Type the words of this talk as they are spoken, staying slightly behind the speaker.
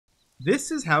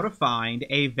This is how to find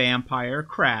a vampire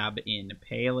crab in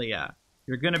Palia.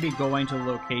 You're going to be going to a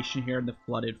location here in the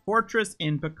flooded fortress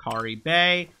in Bakari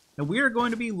Bay, and we are going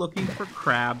to be looking for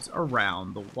crabs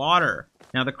around the water.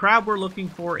 Now, the crab we're looking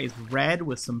for is red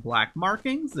with some black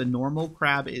markings. The normal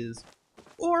crab is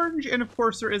orange, and of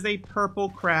course there is a purple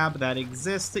crab that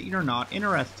exists that you're not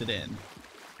interested in.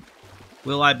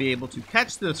 Will I be able to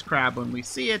catch this crab when we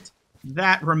see it?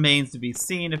 That remains to be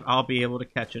seen if I'll be able to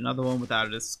catch another one without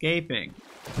it escaping.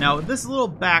 Now, this little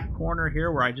back corner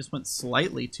here where I just went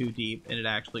slightly too deep and it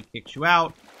actually kicks you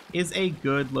out is a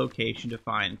good location to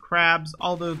find crabs,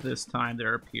 although this time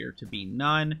there appear to be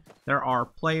none. There are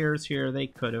players here. They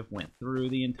could have went through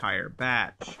the entire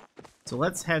batch. So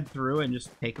let's head through and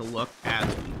just take a look as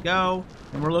we go,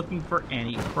 and we're looking for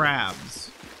any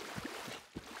crabs.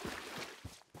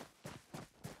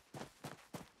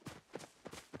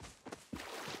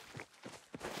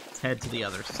 Head to the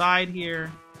other side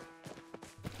here.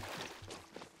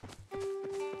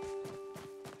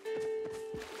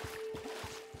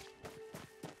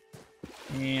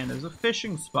 And there's a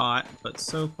fishing spot, but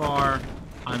so far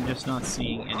I'm just not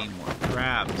seeing any more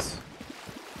crabs.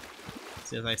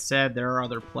 So as I said, there are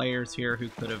other players here who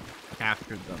could have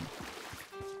captured them.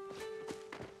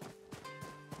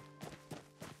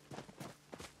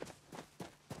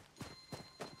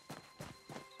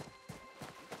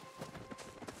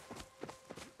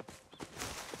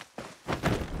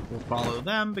 We'll follow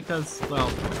them because,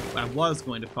 well, I was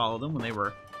going to follow them when they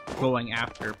were going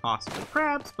after possible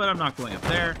crabs, but I'm not going up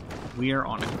there. We are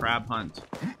on a crab hunt.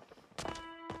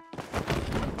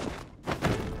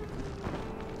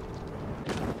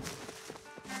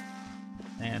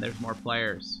 And there's more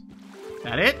players. Is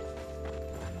that it?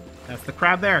 That's the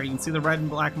crab there. You can see the red and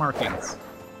black markings.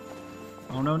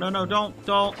 Oh, no, no, no,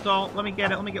 don't. Let me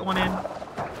get it. Let me get one in.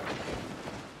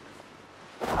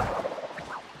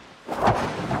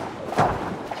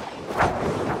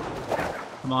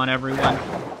 Come on, everyone.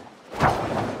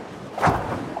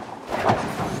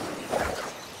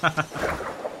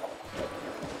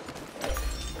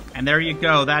 And there you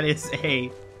go. That is a...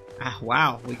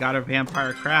 wow, we got a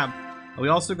vampire crab. We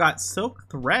also got silk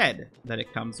thread that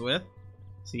it comes with.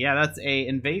 So yeah, that's a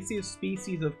invasive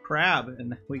species of crab.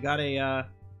 And we got a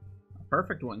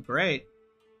perfect one. Great.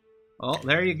 Well,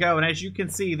 there you go. And as you can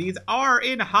see, these are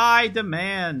in high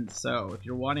demand. So if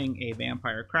you're wanting a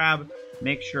vampire crab,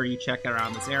 make sure you check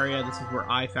around this area. This is where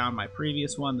I found my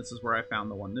previous one. This is where I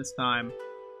found the one this time.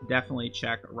 Definitely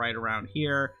check right around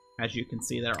here. As you can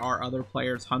see, there are other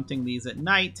players hunting these at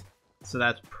night. So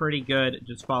that's pretty good.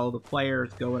 Just follow the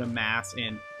players, go in a mass,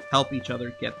 and help each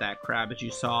other get that crab. As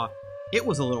you saw, it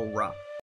was a little rough.